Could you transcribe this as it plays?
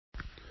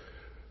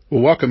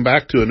Well, welcome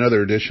back to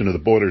another edition of the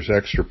Boilers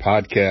Extra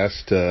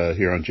podcast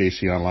here on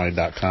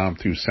jconline.com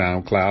through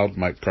SoundCloud.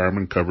 Mike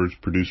Carmen covers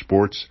Purdue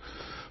sports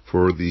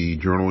for the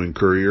Journal and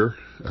Courier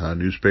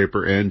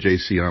newspaper and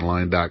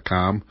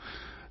jconline.com.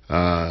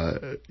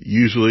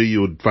 Usually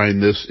you would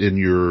find this in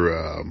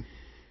your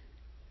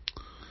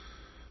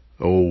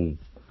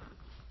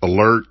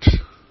alert.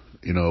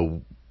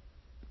 It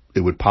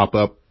would pop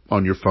up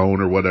on your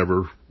phone or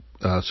whatever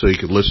so you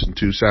could listen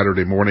to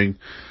Saturday morning.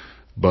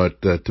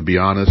 But to be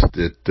honest,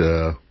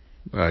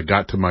 I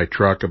got to my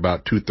truck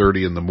about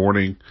 2:30 in the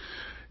morning,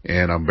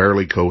 and I'm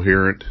barely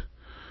coherent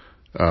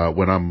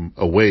when I'm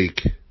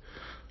awake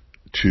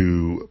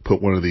to put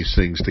one of these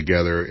things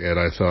together. And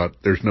I thought,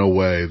 there's no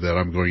way that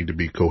I'm going to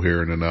be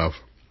coherent enough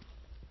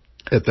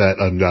at that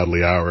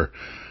ungodly hour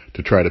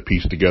to try to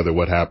piece together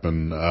what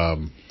happened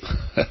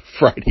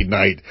Friday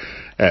night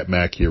at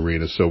Mackey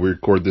Arena. So we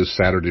record this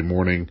Saturday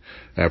morning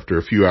after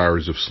a few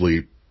hours of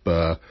sleep.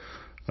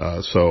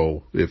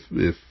 So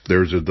if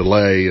there's a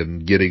delay in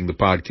getting the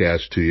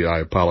podcast to you, I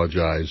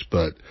apologize,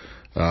 but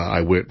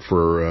I went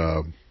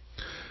for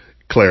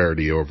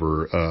clarity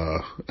over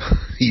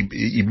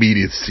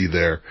immediacy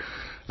there.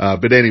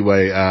 But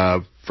anyway,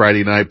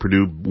 Friday night,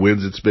 Purdue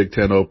wins its Big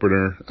Ten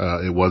opener.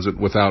 It wasn't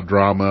without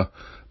drama,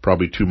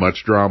 probably too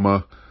much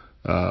drama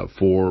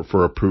for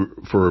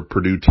a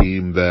Purdue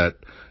team that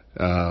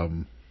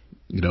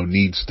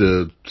needs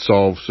to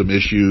solve some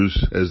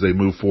issues as they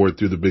move forward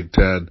through the Big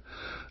Ten.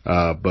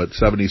 But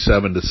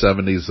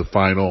 77-70 is the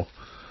final.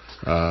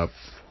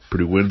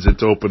 Purdue wins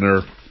its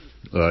opener.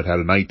 It had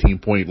a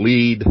 19-point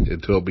lead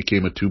until it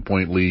became a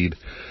 2-point lead.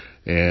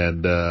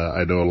 And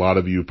I know a lot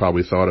of you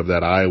probably thought of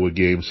that Iowa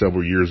game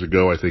several years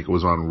ago. I think it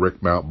was on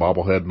Rick Mount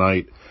bobblehead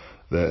night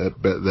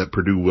that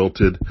Purdue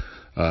wilted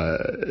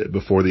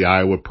before the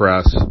Iowa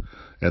press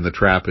and the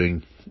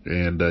trapping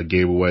and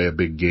gave away a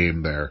big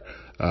game there.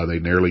 They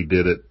nearly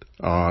did it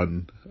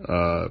on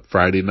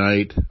Friday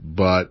night,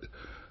 but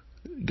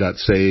got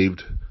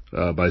saved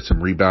by some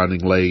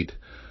rebounding late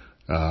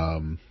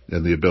and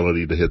the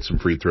ability to hit some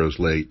free throws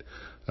late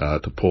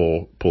to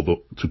pull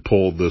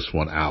this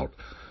one out.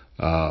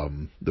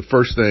 The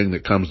first thing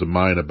that comes to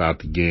mind about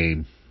the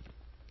game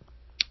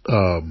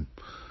from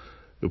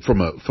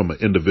an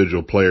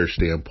individual player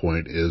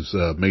standpoint is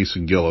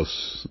Mason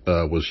Gillis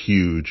was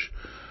huge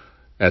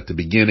at the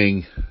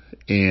beginning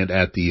and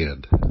at the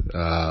end.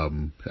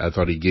 I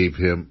thought he gave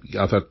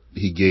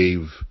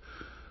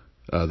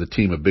the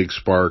team a big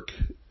spark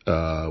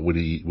when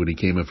he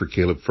came in for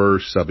Caleb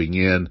Furst, subbing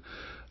in.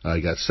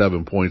 He got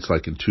 7 points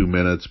like in 2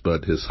 minutes,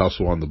 but his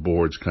hustle on the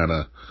boards kind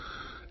of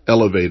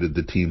elevated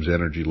the team's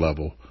energy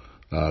level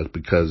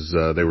because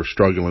they were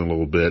struggling a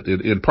little bit,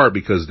 in part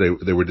because they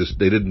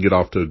didn't get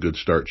off to a good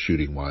start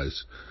shooting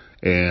wise,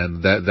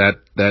 and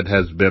that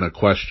has been a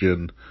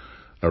question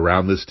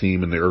around this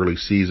team in the early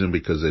season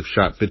because they've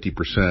shot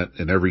 50%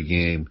 in every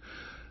game.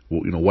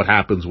 What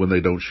happens when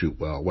they don't shoot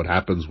well? What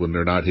happens when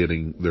they're not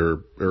hitting their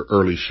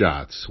early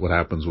shots? What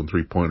happens when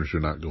 3-pointers are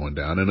not going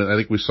down? And I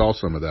think we saw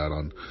some of that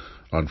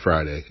on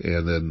Friday.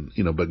 And then,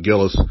 but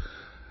Gillis,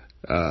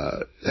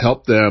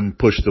 helped them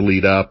push the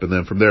lead up. And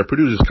then from there,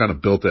 Purdue just kind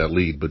of built that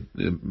lead. But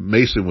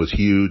Mason was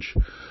huge.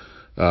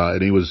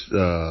 And he was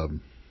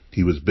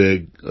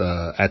big,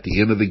 at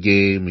the end of the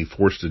game. He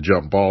forced a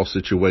jump ball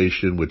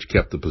situation, which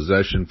kept the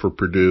possession for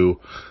Purdue.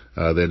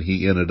 Then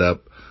he ended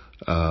up,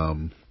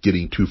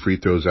 getting 2 free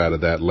throws out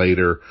of that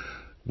later,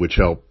 which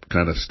helped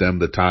kind of stem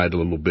the tide a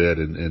little bit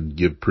and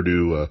give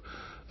Purdue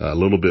a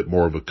little bit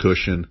more of a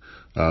cushion.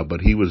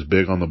 But he was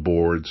big on the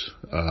boards.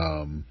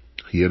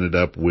 He ended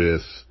up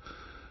with,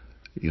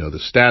 the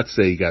stats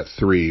say he got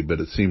 3, but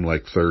it seemed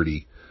like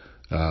 30.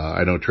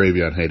 I know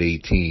Travion had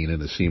 18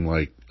 and it seemed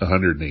like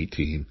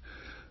 118.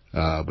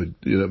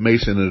 But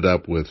Mason ended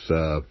up with,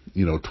 12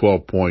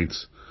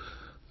 points.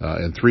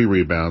 And 3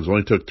 rebounds,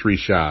 only took 3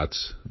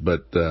 shots,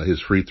 but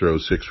his free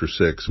throws, 6 for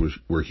 6,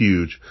 were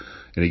huge.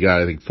 And he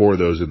got, I think, 4 of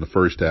those in the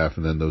first half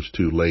and then those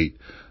 2 late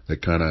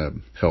that kind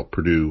of helped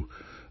Purdue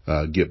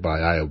get by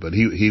Iowa. But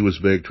he was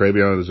big.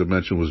 Travion, as I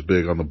mentioned, was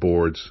big on the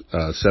boards,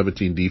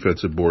 17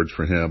 defensive boards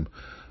for him.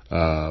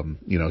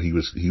 He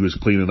was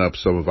cleaning up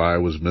some of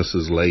Iowa's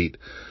misses late,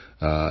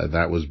 and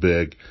that was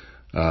big.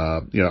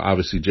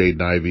 Obviously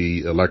Jaden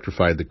Ivey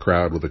electrified the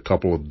crowd with a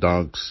couple of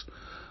dunks.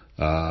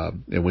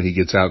 And when he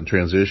gets out in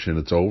transition,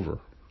 it's over.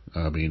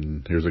 I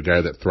mean, here's a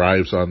guy that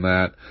thrives on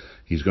that.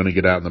 He's going to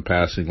get out in the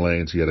passing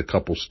lanes. He had a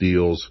couple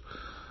steals.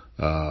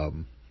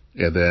 And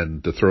then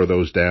to throw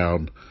those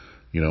down,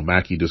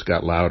 Mackey just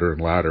got louder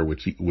and louder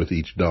with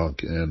each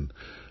dunk. And,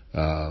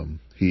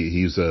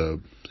 he's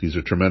a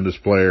tremendous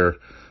player.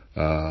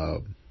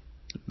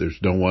 There's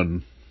no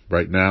one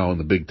right now in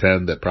the Big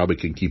Ten that probably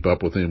can keep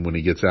up with him when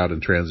he gets out in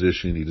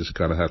transition. You just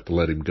kind of have to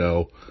let him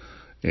go.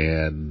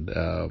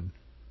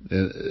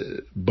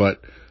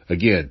 But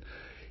again,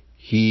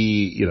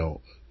 he,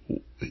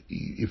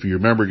 if you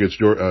remember against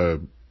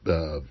Florida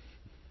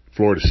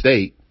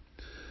State,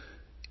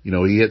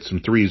 he hit some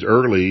threes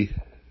early,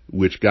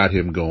 which got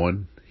him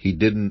going. He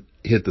didn't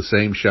hit the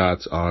same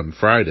shots on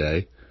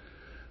Friday,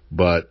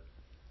 but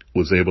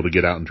was able to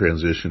get out in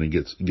transition and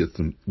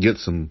get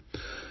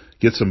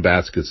some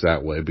baskets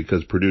that way,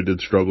 because Purdue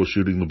did struggle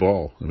shooting the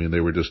ball. I mean,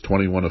 they were just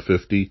 21 of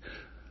 50.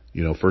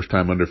 First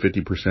time under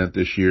 50%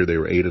 this year. They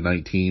were 8 of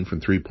 19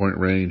 from 3-point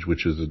range,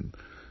 which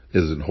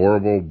isn't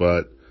horrible,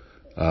 but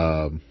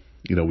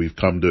we've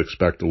come to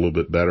expect a little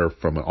bit better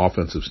from an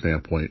offensive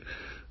standpoint,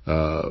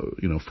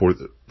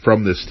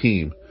 from this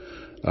team.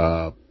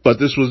 But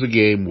this was a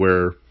game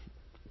where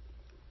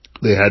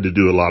they had to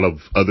do a lot of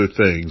other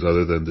things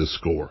other than just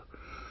score.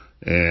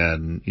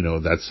 And,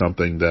 that's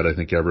something that I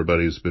think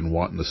everybody's been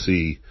wanting to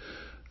see.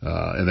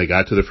 And they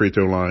got to the free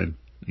throw line.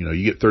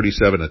 You get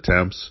 37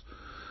 attempts.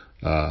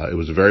 It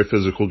was a very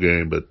physical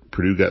game, but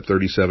Purdue got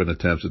 37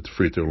 attempts at the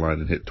free throw line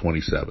and hit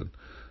 27.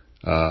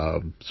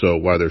 So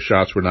while their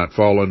shots were not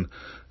falling,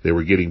 they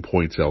were getting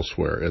points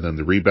elsewhere. And then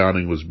the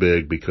rebounding was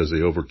big because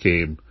they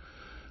overcame,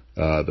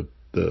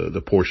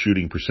 the poor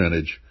shooting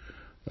percentage,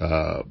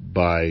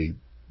 by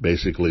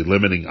basically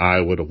limiting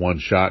Iowa to one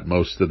shot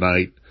most of the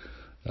night.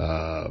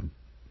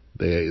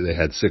 They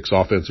had 6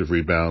 offensive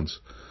rebounds,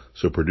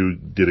 so Purdue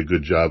did a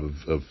good job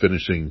of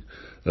finishing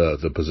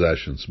the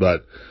possessions.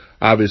 But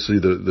obviously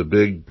the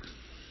big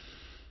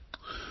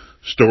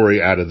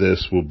story out of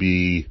this will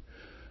be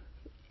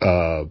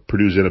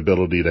Purdue's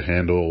inability to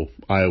handle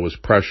Iowa's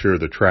pressure,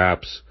 the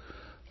traps,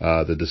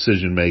 the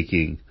decision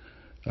making,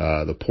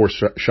 the poor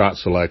shot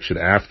selection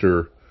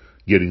after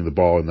getting the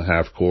ball in the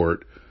half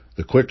court,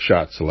 the quick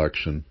shot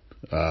selection.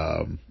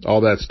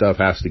 All that stuff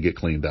has to get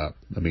cleaned up.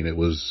 I mean, it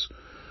was,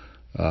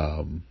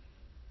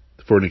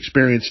 for an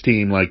experienced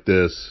team like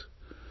this,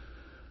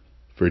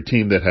 for a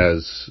team that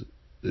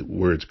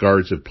where its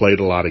guards have played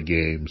a lot of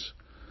games,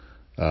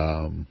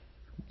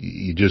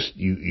 you just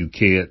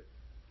can't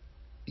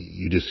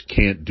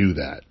do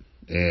that.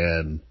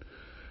 And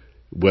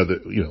whether,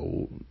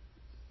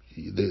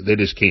 they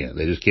just can't.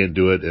 They just can't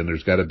do it, and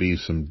there's got to be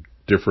some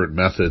different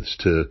methods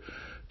to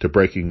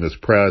breaking this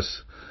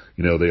press.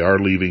 They are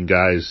leaving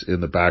guys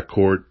in the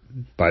backcourt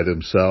by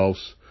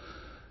themselves,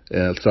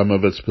 and some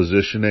of it's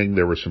positioning.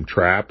 There were some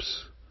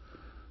traps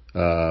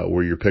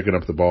where you're picking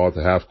up the ball at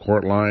the half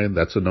court line.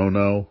 That's a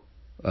no-no.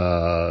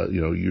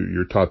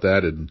 You're taught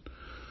that in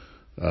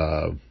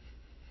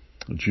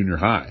junior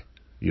high.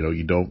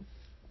 You don't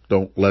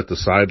let the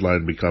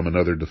sideline become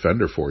another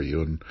defender for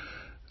you, and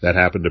that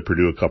happened to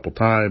Purdue a couple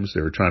times.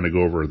 They were trying to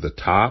go over the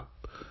top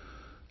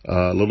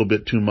a little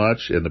bit too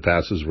much, and the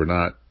passes were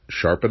not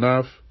sharp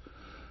enough.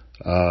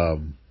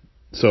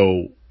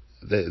 So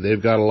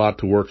they've got a lot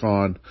to work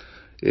on.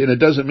 And it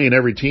doesn't mean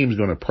every team's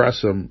going to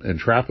press them and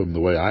trap them the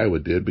way Iowa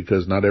did,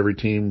 because not every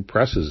team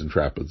presses and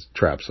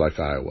traps like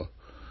Iowa.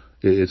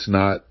 It's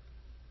not,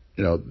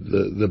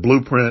 the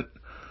blueprint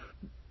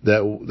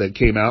that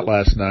came out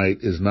last night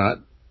is not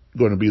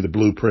going to be the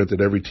blueprint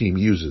that every team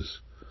uses.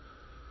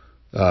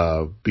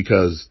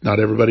 Because not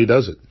everybody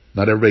does it.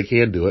 Not everybody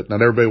can do it.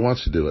 Not everybody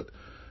wants to do it.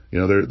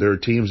 There are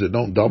teams that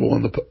don't double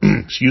in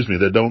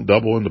that don't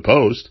double in the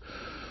post,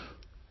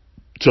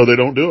 so they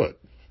don't do it.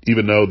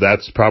 Even though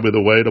that's probably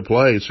the way to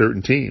play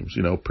certain teams.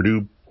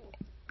 Purdue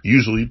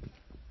usually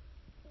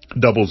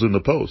doubles in the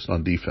post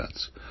on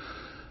defense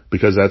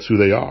because that's who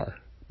they are.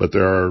 But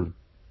there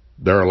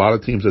are a lot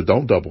of teams that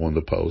don't double in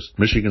the post.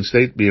 Michigan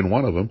State being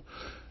one of them.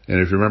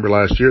 And if you remember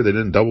last year, they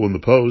didn't double in the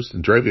post,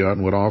 and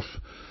Dravion went off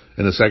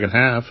in the second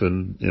half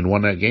and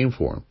won that game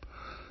for them.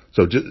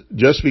 So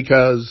just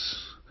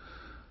because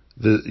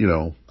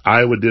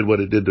Iowa did what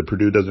it did to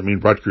Purdue doesn't mean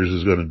Rutgers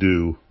is going to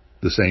do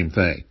the same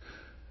thing.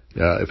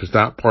 If it's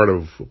not part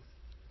of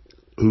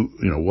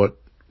what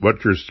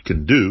Rutgers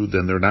can do,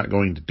 then they're not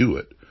going to do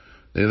it.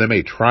 They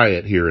may try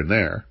it here and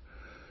there.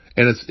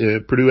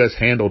 And Purdue has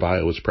handled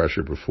Iowa's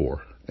pressure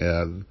before.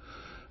 And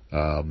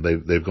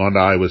they've gone to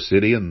Iowa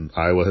City, and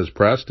Iowa has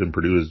pressed, and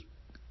Purdue has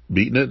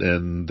beaten it,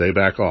 and they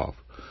back off.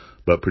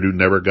 But Purdue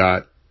never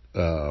got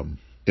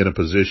in a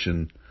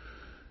position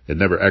and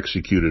never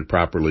executed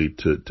properly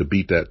to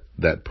beat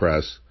that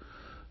press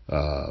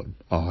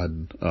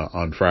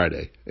on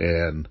Friday.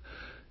 And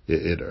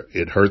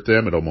it hurt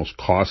them. It almost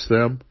cost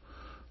them.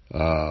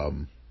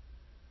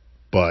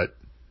 But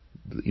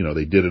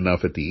they did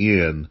enough at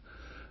the end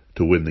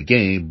to win the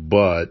game.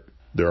 But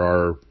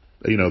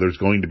there's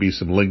going to be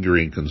some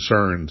lingering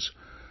concerns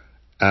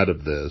out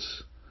of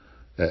this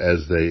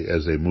as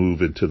they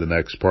move into the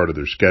next part of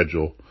their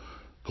schedule,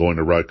 going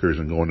to Rutgers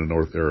and going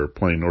to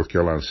playing North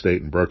Carolina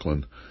State and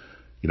Brooklyn.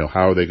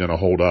 How are they going to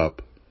hold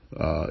up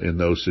in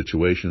those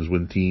situations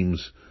when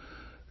teams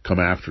come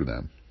after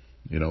them?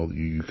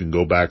 You can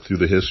go back through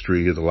the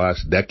history of the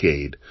last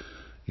decade,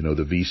 the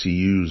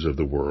VCUs of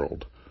the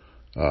world,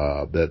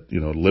 that,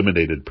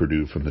 eliminated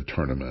Purdue from the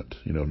tournament.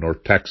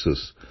 North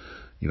Texas,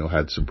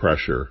 had some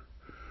pressure,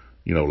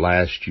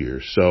 last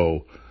year.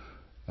 So,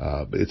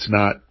 it's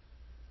not,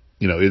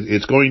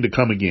 it's going to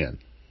come again.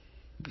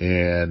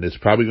 And it's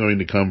probably going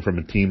to come from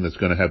a team that's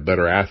going to have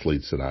better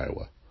athletes than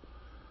Iowa.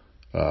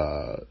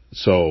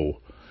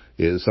 So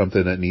it's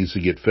something that needs to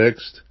get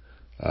fixed.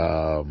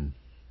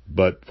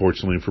 But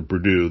fortunately for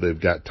Purdue, they've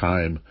got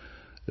time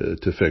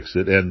to fix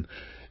it. And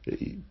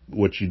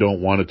what you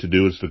don't want it to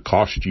do is to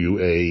cost you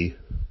a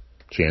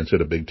chance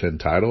at a Big Ten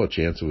title, a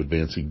chance of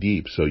advancing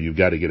deep. So you've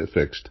got to get it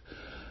fixed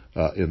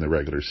in the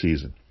regular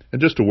season.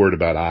 And just a word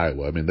about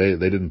Iowa. I mean,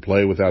 they didn't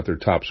play without their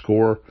top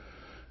scorer,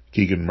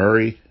 Keegan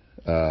Murray.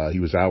 He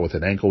was out with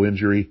an ankle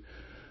injury.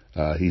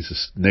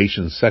 He's the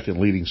nation's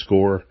second leading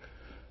scorer.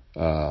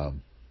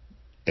 And,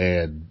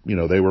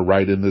 they were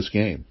right in this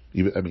game.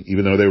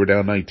 Even though they were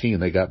down 19,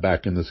 they got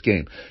back in this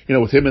game.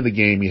 With him in the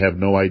game, you have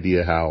no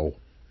idea how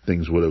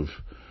things would have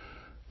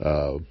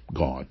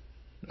gone.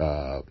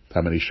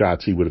 How many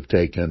shots he would have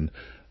taken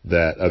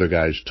that other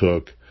guys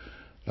took.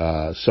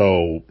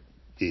 So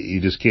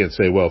you just can't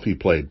say, well, if he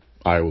played,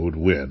 Iowa would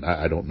win.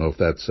 I don't know if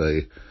that's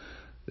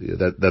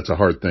that's a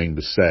hard thing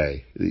to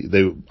say.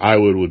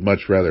 Iowa would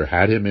much rather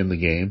had him in the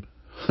game,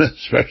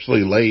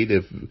 especially late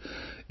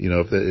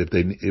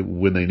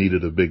when they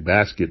needed a big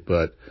basket.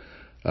 But,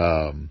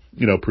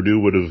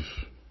 Purdue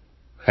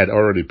had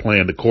already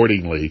planned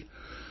accordingly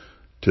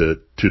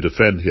to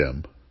defend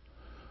him.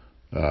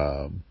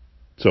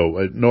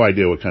 So no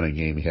idea what kind of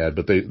game he had,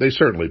 but they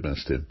certainly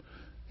missed him.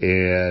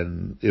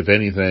 And if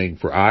anything,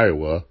 for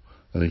Iowa,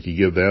 I think you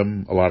give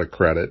them a lot of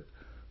credit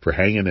for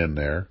hanging in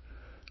there,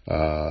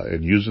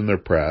 and using their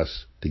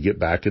press to get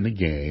back in the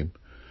game.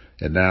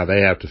 And now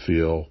they have to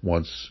feel,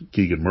 once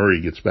Keegan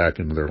Murray gets back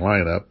into their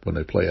lineup when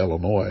they play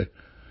Illinois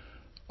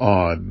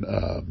on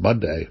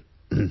Monday,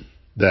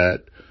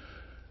 that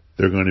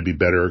they're going to be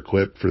better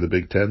equipped for the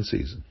Big Ten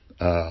season.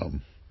 Now,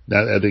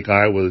 I think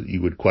Iowa,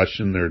 you would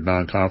question their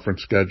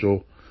non-conference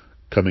schedule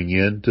coming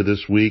into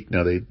this week.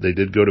 Now, they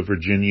did go to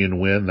Virginia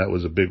and win. That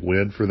was a big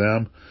win for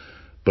them.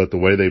 But the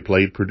way they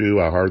played Purdue,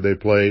 how hard they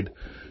played,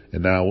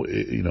 and now,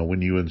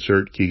 when you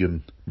insert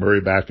Keegan Murray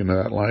back into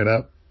that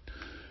lineup,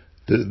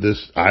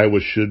 this Iowa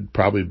should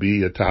probably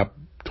be a top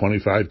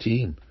 25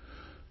 team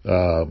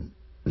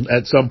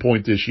at some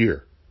point this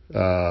year,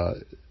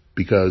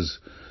 because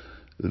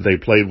they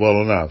played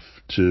well enough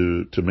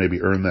to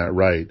maybe earn that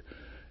right.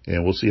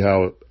 And we'll see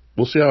how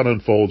it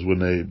unfolds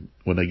when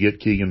they get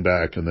Keegan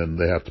back, and then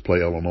they have to play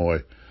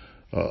Illinois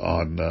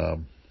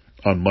on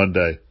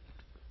Monday.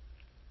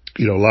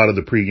 A lot of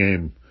the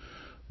pregame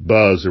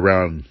buzz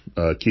around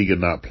Keegan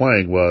not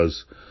playing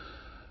was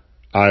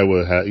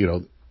Iowa had,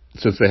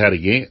 since they had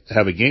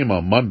have a game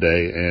on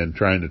Monday and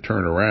trying to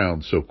turn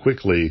around so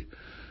quickly,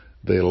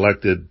 they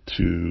elected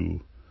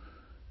to,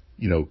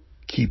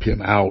 keep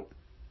him out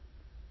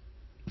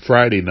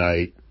Friday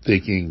night,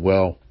 thinking,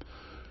 well,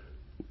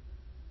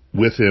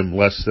 with him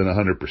less than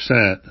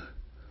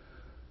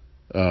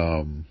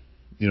 100%,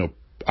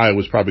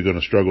 Iowa's probably going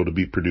to struggle to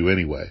beat Purdue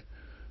anyway.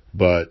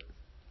 But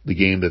the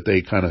game that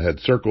they kind of had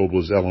circled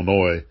was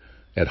Illinois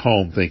at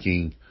home,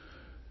 thinking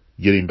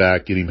get him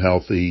back, get him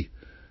healthy,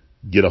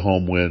 get a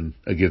home win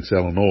against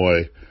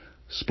Illinois,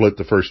 split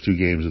the first two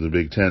games of the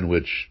Big Ten,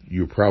 which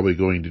you're probably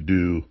going to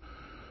do,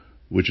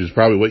 which is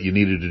probably what you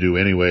needed to do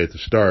anyway at the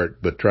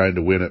start, but trying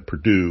to win at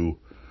Purdue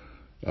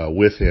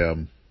with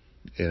him,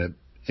 and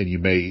you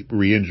may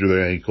re-injure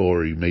their ankle,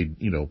 or you may,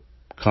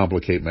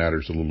 complicate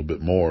matters a little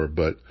bit more.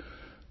 But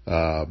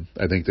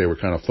I think they were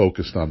kind of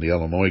focused on the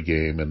Illinois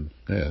game, and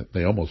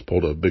they almost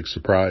pulled a big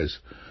surprise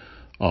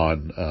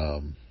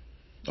on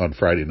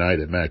Friday night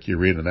at Mackey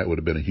Arena, and that would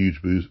have been a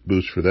huge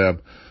boost for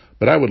them.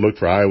 But I would look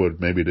for Iowa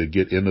maybe to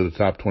get into the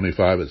top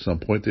 25 at some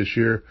point this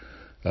year.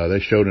 They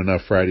showed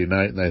enough Friday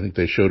night, and I think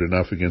they showed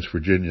enough against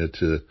Virginia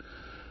to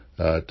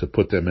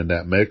put them in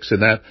that mix,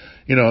 and that,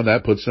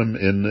 that puts them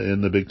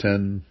in the Big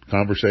Ten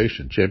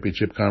conversation,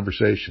 championship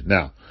conversation.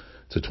 Now,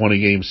 it's a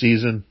 20-game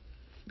season.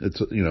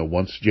 It's,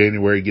 once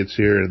January gets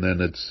here, and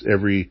then it's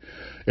every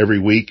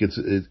week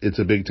it's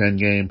a Big Ten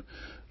game.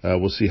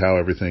 We'll see how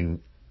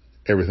everything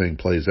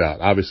plays out.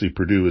 Obviously,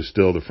 Purdue is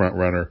still the front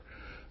runner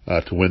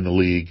to win the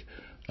league,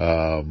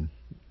 and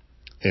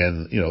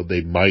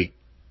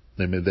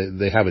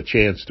they have a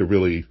chance to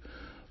really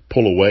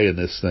pull away in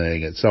this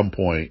thing at some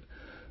point.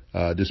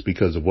 Just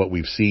because of what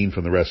we've seen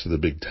from the rest of the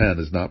Big Ten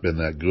has not been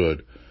that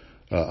good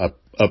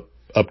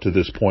up to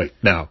this point.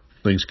 Now,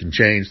 things can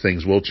change,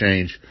 things will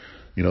change.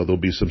 There'll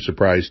be some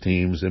surprise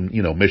teams, and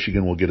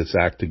Michigan will get its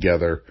act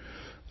together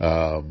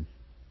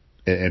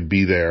and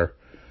be there.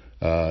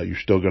 You're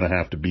still going to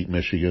have to beat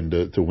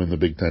Michigan to win the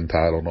Big Ten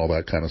title and all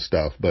that kind of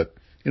stuff. But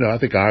I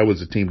think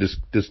Iowa's a team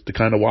just to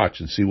kind of watch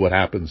and see what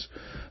happens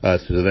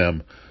to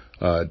them.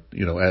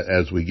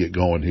 As we get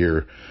going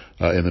here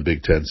in the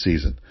Big Ten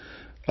season.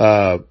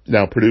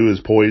 Now Purdue is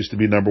poised to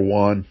be number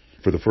one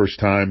for the first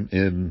time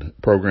in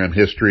program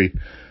history.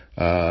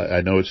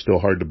 I know it's still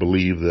hard to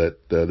believe that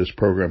this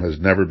program has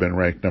never been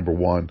ranked number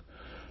one.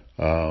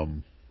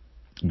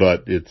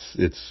 But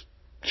it's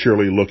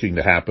surely looking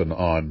to happen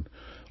on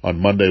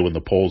Monday when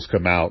the polls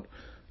come out.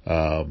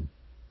 Purdue,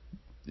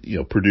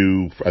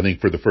 I think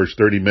for the first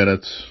 30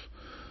 minutes,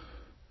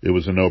 it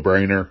was a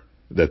no-brainer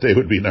that they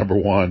would be number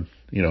one.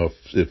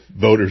 If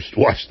voters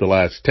watch the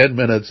last 10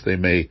 minutes, they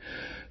may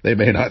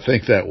not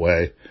think that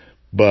way,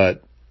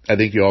 but I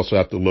think you also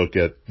have to look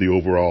at the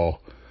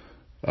overall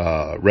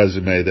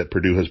resume that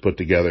Purdue has put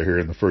together here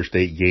in the first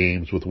 8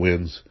 games with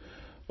wins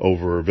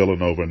over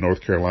Villanova,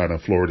 North Carolina,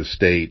 Florida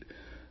State.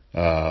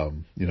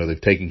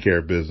 They've taken care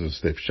of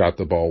business. They've shot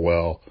the ball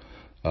well.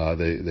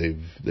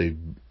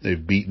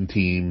 They've beaten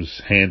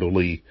teams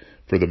handily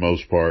for the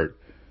most part.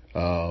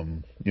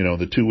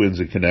 The 2 wins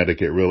in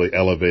Connecticut really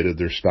elevated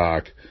their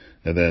stock.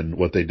 And then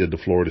what they did to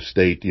Florida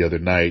State the other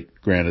night,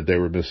 granted they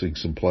were missing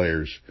some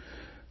players,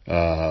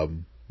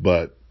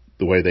 but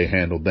the way they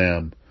handled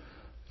them,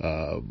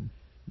 kind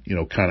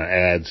of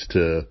adds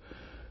to,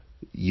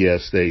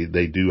 yes,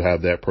 they do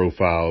have that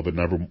profile of a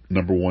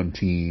number one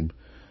team.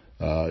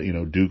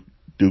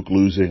 Duke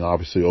losing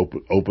obviously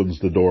opens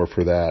the door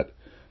for that.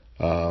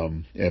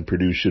 And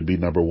Purdue should be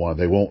number one.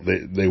 They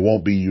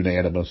won't be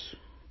unanimous.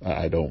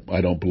 I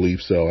don't believe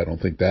so. I don't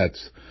think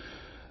that's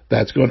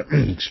going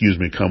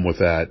to, come with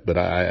that. But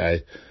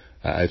I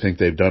think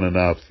they've done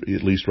enough,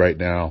 at least right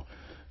now,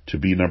 to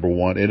be number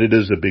one. And it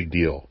is a big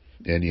deal.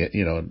 And yet,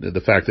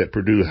 the fact that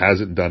Purdue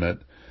hasn't done it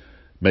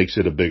makes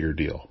it a bigger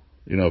deal.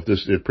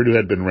 If Purdue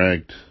had been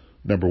ranked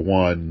number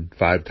one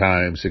 5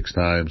 times, 6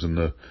 times in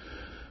the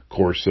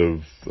course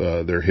of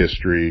their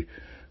history,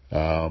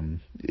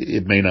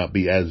 it may not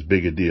be as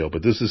big a deal.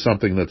 But this is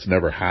something that's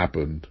never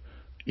happened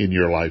in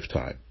your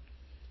lifetime.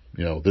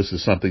 This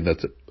is something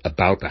that's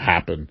about to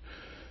happen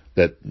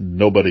that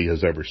nobody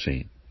has ever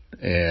seen.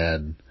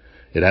 And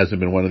it hasn't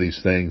been one of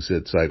these things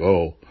that's like,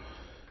 I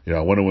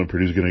wonder when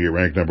Purdue's going to get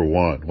ranked number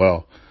one.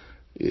 Well,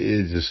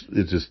 it's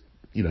just,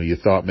 you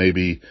thought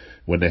maybe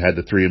when they had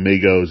the 3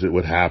 amigos it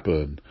would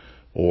happen,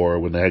 or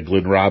when they had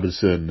Glenn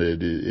Robinson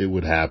it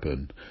would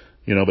happen.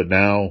 But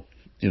now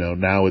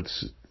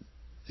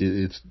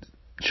it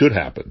should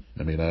happen.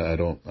 I mean, I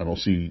don't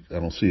see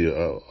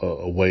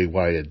a way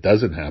why it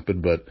doesn't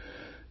happen, but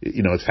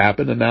it's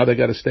happened, and now they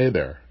got to stay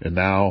there. And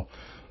now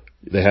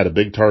they had a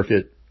big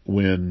target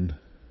when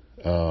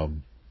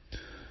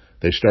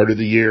they started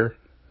the year,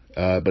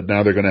 but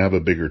now they're going to have a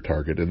bigger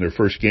target. And their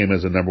first game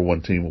as a number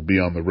one team will be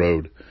on the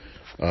road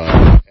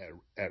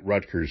at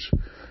Rutgers.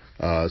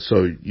 And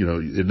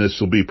this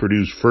will be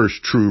Purdue's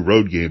first true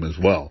road game as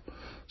well.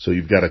 So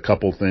you've got a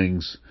couple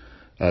things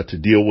to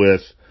deal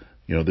with.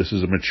 This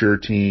is a mature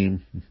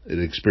team,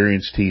 an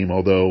experienced team,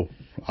 although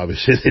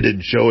obviously they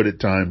didn't show it at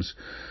times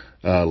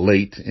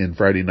late in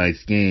Friday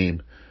night's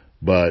game.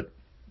 But,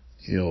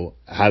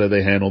 how do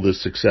they handle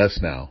this success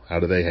now? How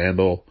do they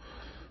handle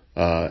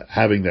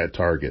having that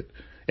target?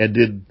 And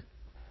did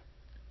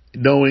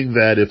knowing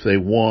that if they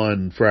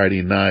won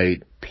Friday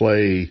night,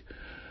 play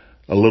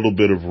a little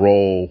bit of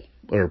role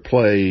or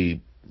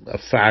play a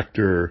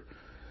factor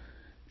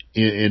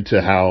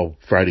into how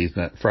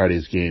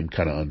Friday's game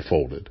kind of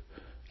unfolded?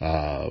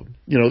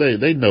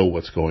 They know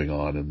what's going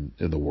on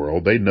in the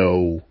world. They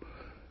know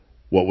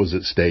what was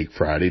at stake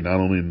Friday, not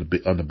only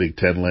on the Big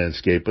Ten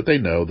landscape, but they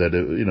know that,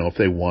 if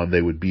they won,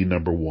 they would be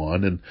number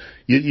one. And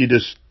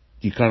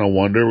you kind of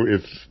wonder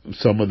if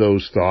some of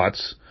those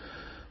thoughts,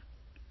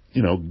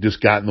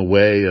 just got in the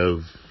way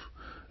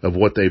of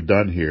what they've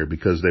done here,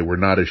 because they were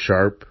not as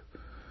sharp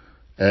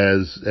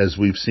as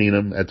we've seen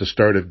them at the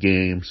start of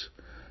games.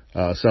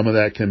 Some of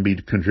that can be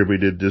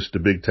contributed just to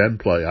Big Ten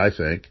play, I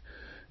think,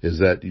 is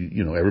that,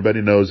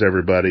 everybody knows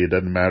everybody. It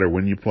doesn't matter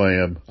when you play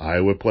them.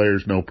 Iowa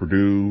players know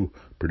Purdue.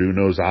 Purdue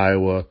knows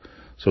Iowa.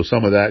 So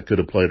some of that could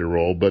have played a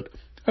role. But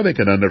I think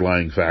an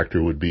underlying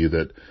factor would be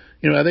that,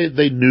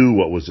 they knew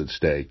what was at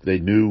stake. They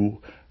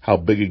knew how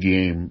big a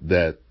game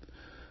that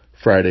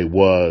Friday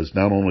was,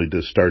 not only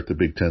to start the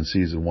Big Ten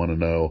season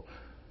 1-0,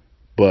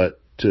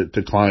 but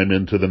to climb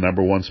into the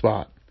number one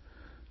spot.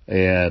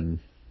 And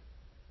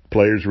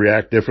players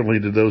react differently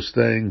to those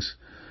things.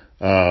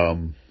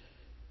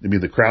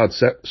 The crowd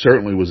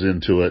certainly was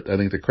into it. I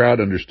think the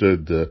crowd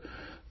understood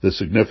the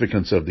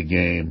significance of the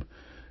game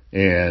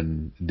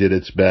and did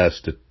its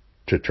best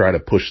to try to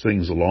push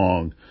things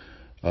along.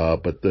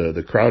 But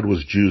the crowd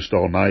was juiced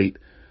all night,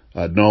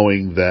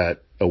 knowing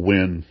that a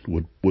win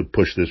would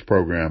push this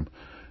program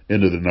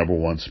into the number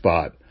one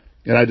spot.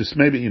 And I just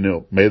maybe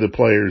the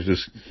players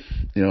just,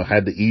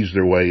 had to ease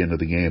their way into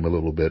the game a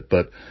little bit,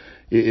 but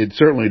it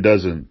certainly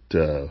doesn't,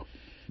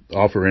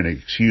 offer any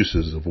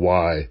excuses of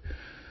why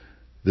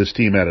this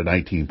team had a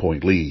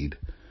 19-point lead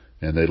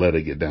and they let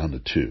it get down to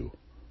 2.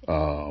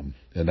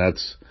 And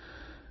that's,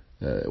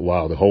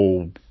 while the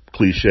whole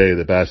cliche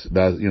that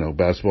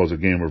basketball is a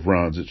game of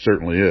runs, it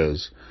certainly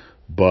is.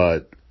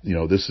 But,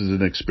 this is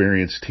an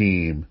experienced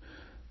team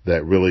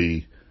that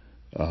really,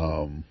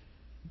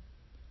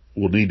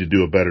 will need to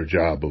do a better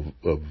job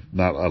of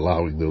not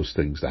allowing those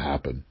things to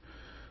happen,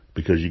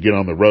 because you get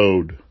on the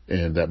road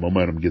and that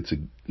momentum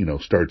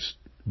starts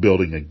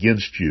building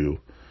against you,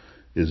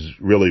 is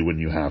really when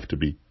you have to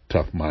be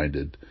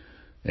tough-minded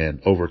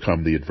and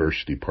overcome the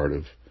adversity part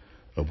of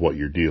what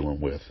you're dealing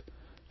with.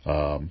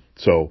 And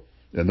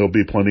there'll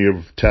be plenty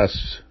of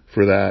tests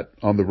for that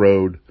on the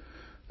road,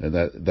 and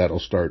that'll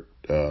start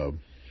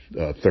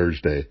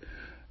Thursday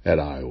at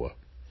Iowa.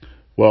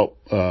 Well,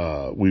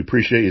 we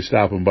appreciate you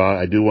stopping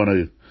by. I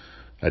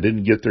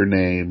didn't get their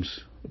names,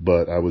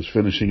 but I was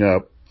finishing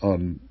up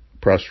on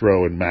Press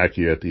Row and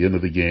Mackey at the end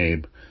of the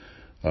game.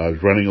 I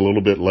was running a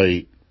little bit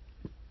late.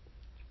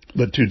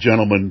 But two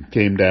gentlemen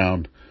came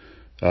down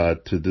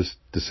to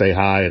say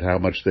hi and how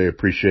much they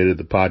appreciated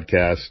the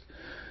podcast.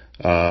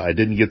 I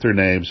didn't get their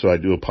names, so I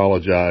do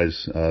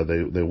apologize.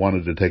 They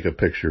wanted to take a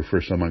picture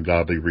for some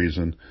ungodly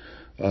reason,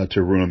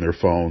 to ruin their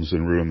phones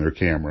and ruin their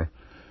camera.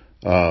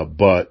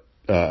 But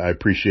I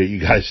appreciate you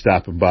guys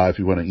stopping by. If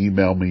you want to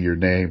email me your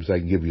names, I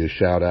can give you a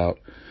shout out,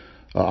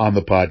 on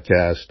the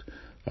podcast.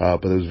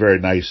 But it was very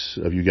nice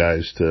of you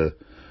guys to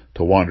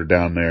wander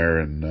down there,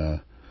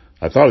 and,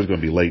 I thought I was going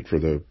to be late for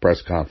the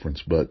press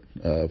conference, but,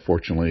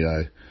 fortunately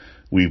I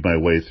weaved my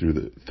way through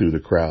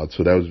the crowd.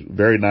 So that was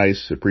very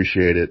nice.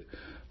 Appreciate it.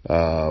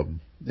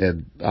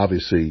 And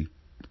obviously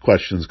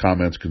questions,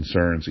 comments,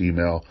 concerns,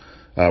 email.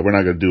 We're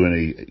not going to do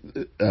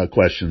any,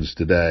 questions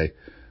today.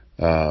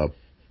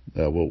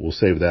 We'll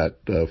save that,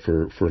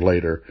 for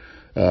later,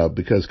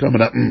 because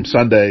coming up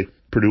Sunday,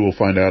 Purdue will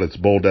find out its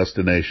bowl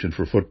destination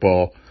for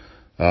football.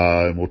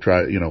 And we'll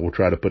try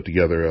to put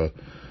together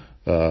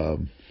a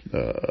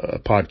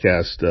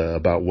podcast,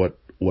 about what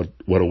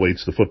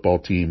awaits the football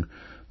team,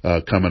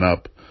 coming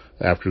up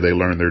after they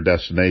learn their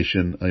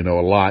destination. A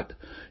lot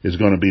is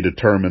going to be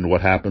determined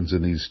what happens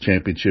in these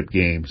championship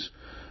games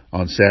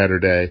on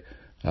Saturday.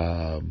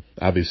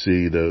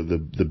 Obviously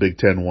the Big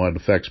Ten one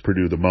affects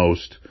Purdue the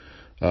most.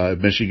 If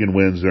Michigan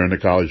wins, they're in the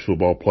college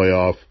football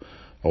playoff.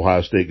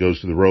 Ohio State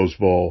goes to the Rose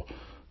Bowl.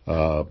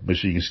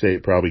 Michigan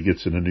State probably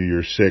gets in a New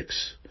Year's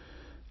Six,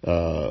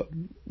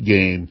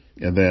 game,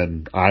 and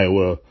then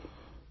Iowa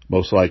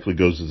most likely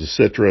goes to the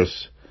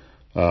Citrus,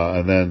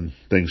 and then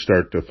things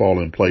start to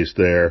fall in place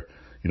there.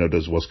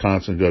 Does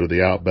Wisconsin go to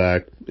the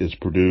Outback? Is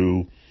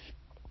Purdue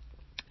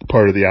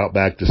part of the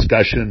Outback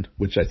discussion,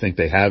 which I think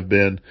they have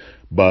been,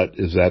 but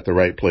is that the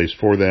right place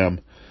for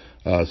them?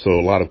 So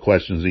a lot of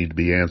questions need to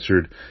be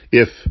answered.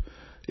 If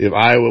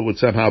Iowa would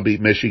somehow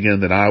beat Michigan,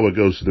 then Iowa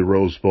goes to the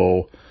Rose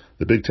Bowl.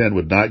 The Big Ten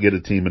would not get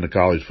a team in the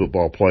college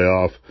football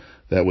playoff.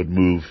 That would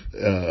move,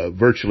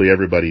 virtually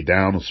everybody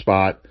down a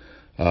spot.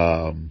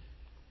 And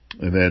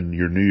then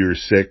your New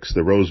Year's Six,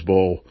 the Rose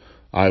Bowl,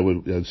 I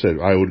would go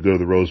to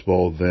the Rose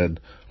Bowl. Then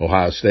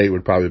Ohio State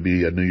would probably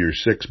be a New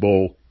Year's Six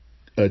Bowl,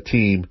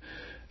 team.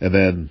 And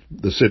then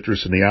the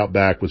Citrus and the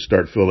Outback would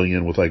start filling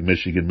in with like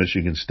Michigan,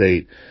 Michigan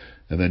State.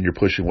 And then you're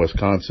pushing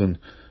Wisconsin,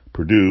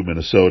 Purdue,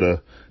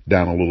 Minnesota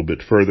down a little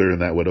bit further.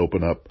 And that would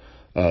open up,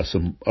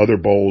 some other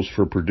bowls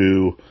for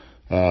Purdue,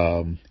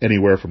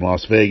 anywhere from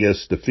Las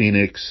Vegas to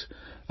Phoenix,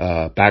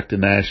 back to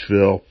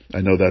Nashville.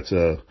 I know that's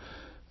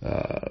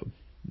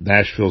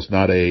Nashville's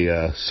not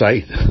a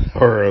site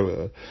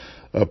or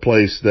a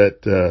place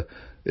that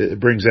it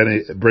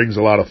brings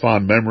a lot of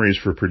fond memories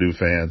for Purdue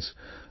fans.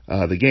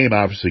 The game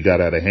obviously got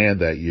out of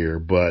hand that year,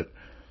 but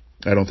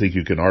I don't think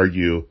you can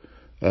argue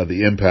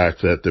the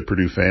impact that the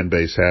Purdue fan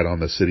base had on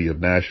the city of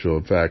Nashville.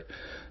 In fact,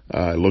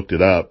 I looked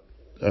it up.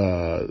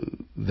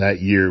 That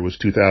year was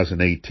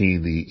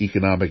 2018, the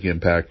economic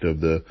impact of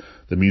the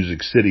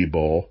Music City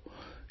Bowl.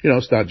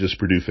 It's not just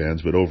Purdue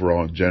fans, but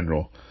overall in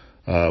general,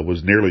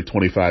 was nearly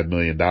 $25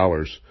 million,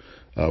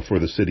 for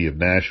the city of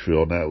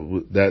Nashville.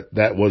 Now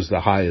that was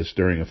the highest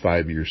during a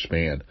 5-year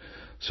span.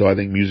 So I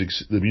think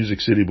the Music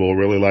City Bowl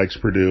really likes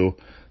Purdue.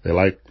 They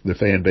like the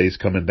fan base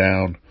coming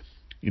down.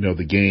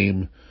 The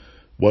game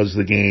was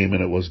the game,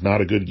 and it was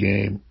not a good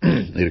game.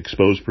 It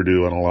exposed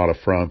Purdue on a lot of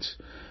fronts.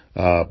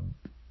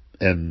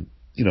 And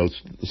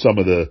some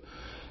of the,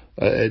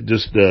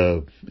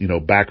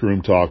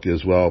 backroom talk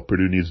as well.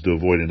 Purdue needs to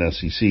avoid an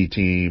SEC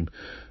team,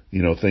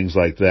 things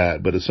like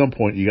that. But at some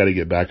point you got to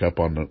get back up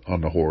on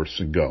the horse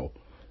and go.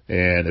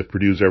 And if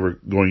Purdue ever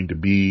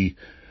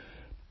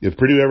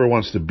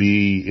wants to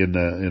be in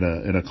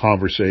a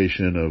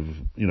conversation of,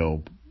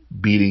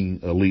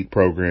 beating elite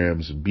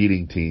programs and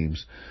beating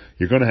teams,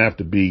 you're going to have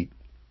to beat,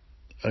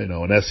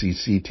 an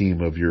SEC team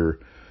of your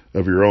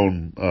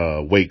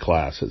own, weight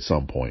class at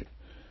some point.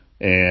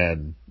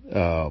 And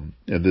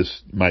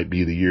this might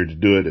be the year to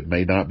do it. It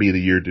may not be the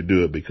year to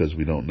do it because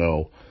we don't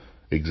know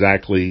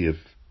exactly if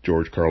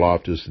George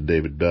Karlaftis and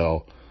David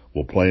Bell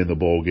will play in the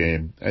bowl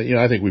game.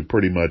 I think we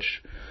pretty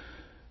much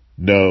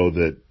know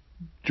that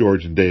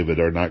George and David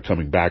are not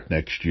coming back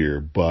next year,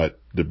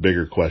 but the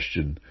bigger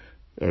question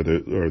or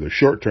the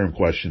short-term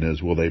question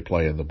is, will they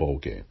play in the bowl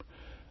game?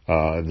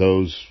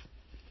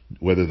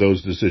 Whether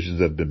those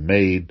decisions have been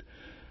made,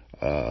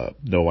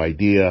 no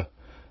idea.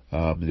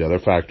 The other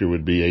factor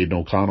would be Aidan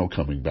O'Connell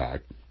coming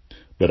back.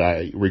 But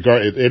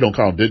if Aidan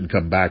O'Connell didn't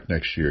come back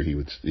next year, he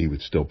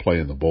would still play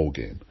in the bowl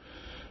game.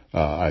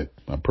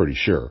 I'm pretty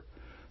sure.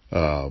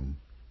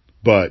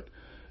 But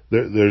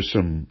there's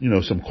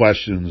some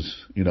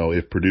questions,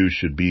 if Purdue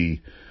should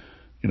be,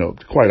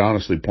 quite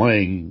honestly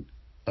playing,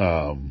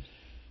 an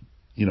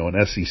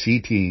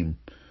SEC team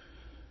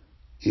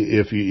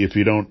if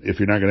you're not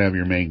going to have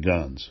your main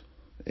guns.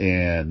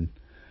 And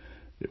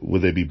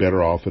would they be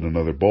better off in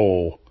another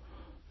bowl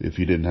if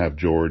you didn't have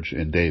George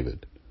and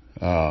David?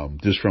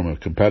 Just from a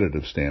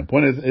competitive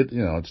standpoint,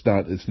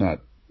 it's not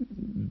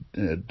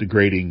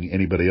degrading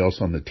anybody else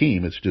on the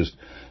team. It's just,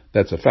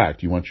 that's a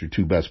fact. You want your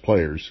two best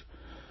players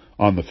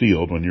on the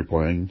field when you're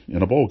playing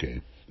in a bowl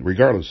game,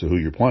 regardless of who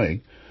you're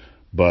playing.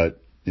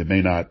 but it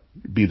may not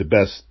be the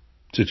best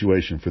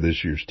situation for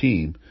this year's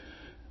team.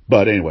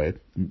 But anyway,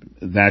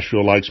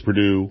 Nashville likes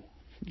Purdue.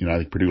 I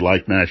think Purdue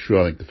liked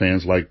Nashville. I think the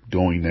fans like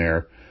going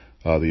there.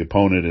 The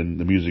opponent in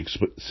the Music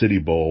City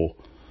Bowl,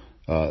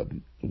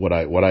 what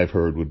I've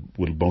heard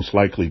would most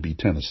likely be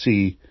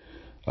Tennessee,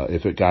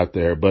 if it got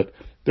there. But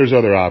there's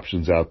other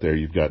options out there.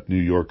 You've got New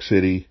York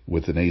City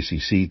with an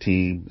ACC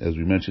team. As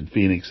we mentioned,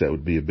 Phoenix, that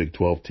would be a Big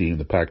 12 team.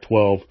 The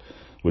Pac-12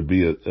 would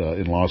be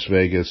in Las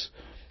Vegas.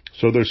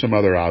 So there's some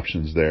other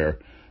options there.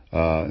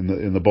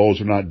 And the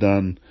bowls are not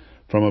done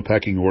from a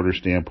pecking order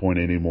standpoint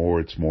anymore.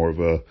 It's more of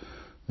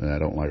I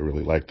don't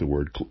really like the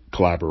word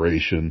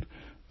collaboration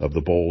of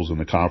the bowls and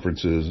the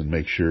conferences, and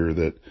make sure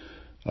that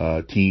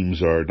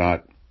teams are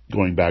not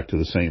going back to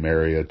the same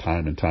area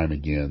time and time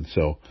again.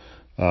 So,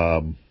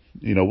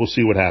 we'll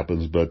see what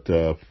happens, but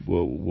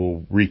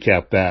we'll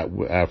recap that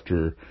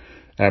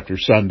after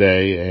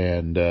Sunday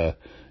and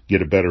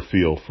get a better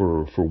feel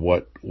for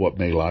what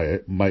might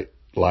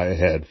lie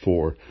ahead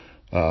for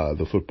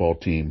the football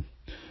team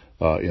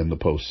in the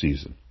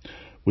postseason.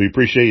 We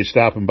appreciate you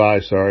stopping by.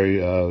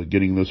 Sorry,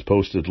 getting this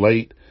posted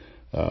late,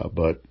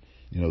 but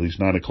these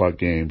 9:00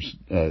 games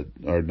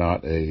are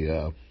not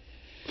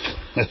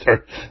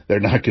they're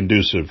not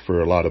conducive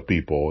for a lot of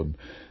people, and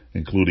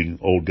including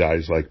old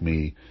guys like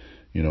me,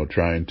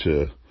 trying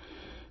to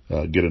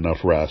get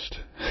enough rest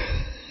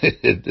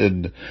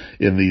in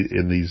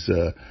these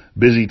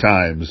busy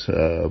times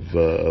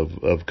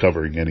of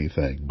covering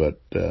anything.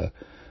 But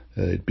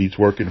it beats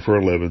working for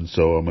a living,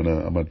 so I'm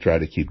gonna try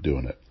to keep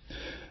doing it.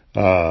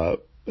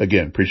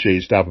 Again, appreciate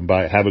you stopping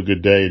by. Have a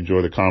good day.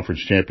 Enjoy the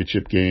conference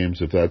championship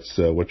games if that's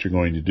what you're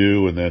going to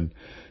do, and then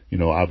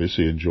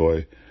obviously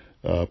enjoy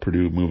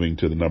Purdue moving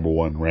to the number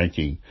 1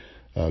 ranking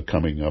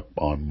coming up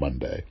on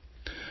Monday.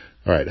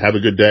 All right, have a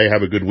good day,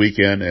 have a good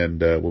weekend,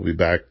 and we'll be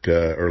back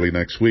early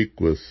next week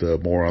with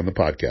more on the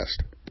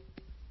podcast.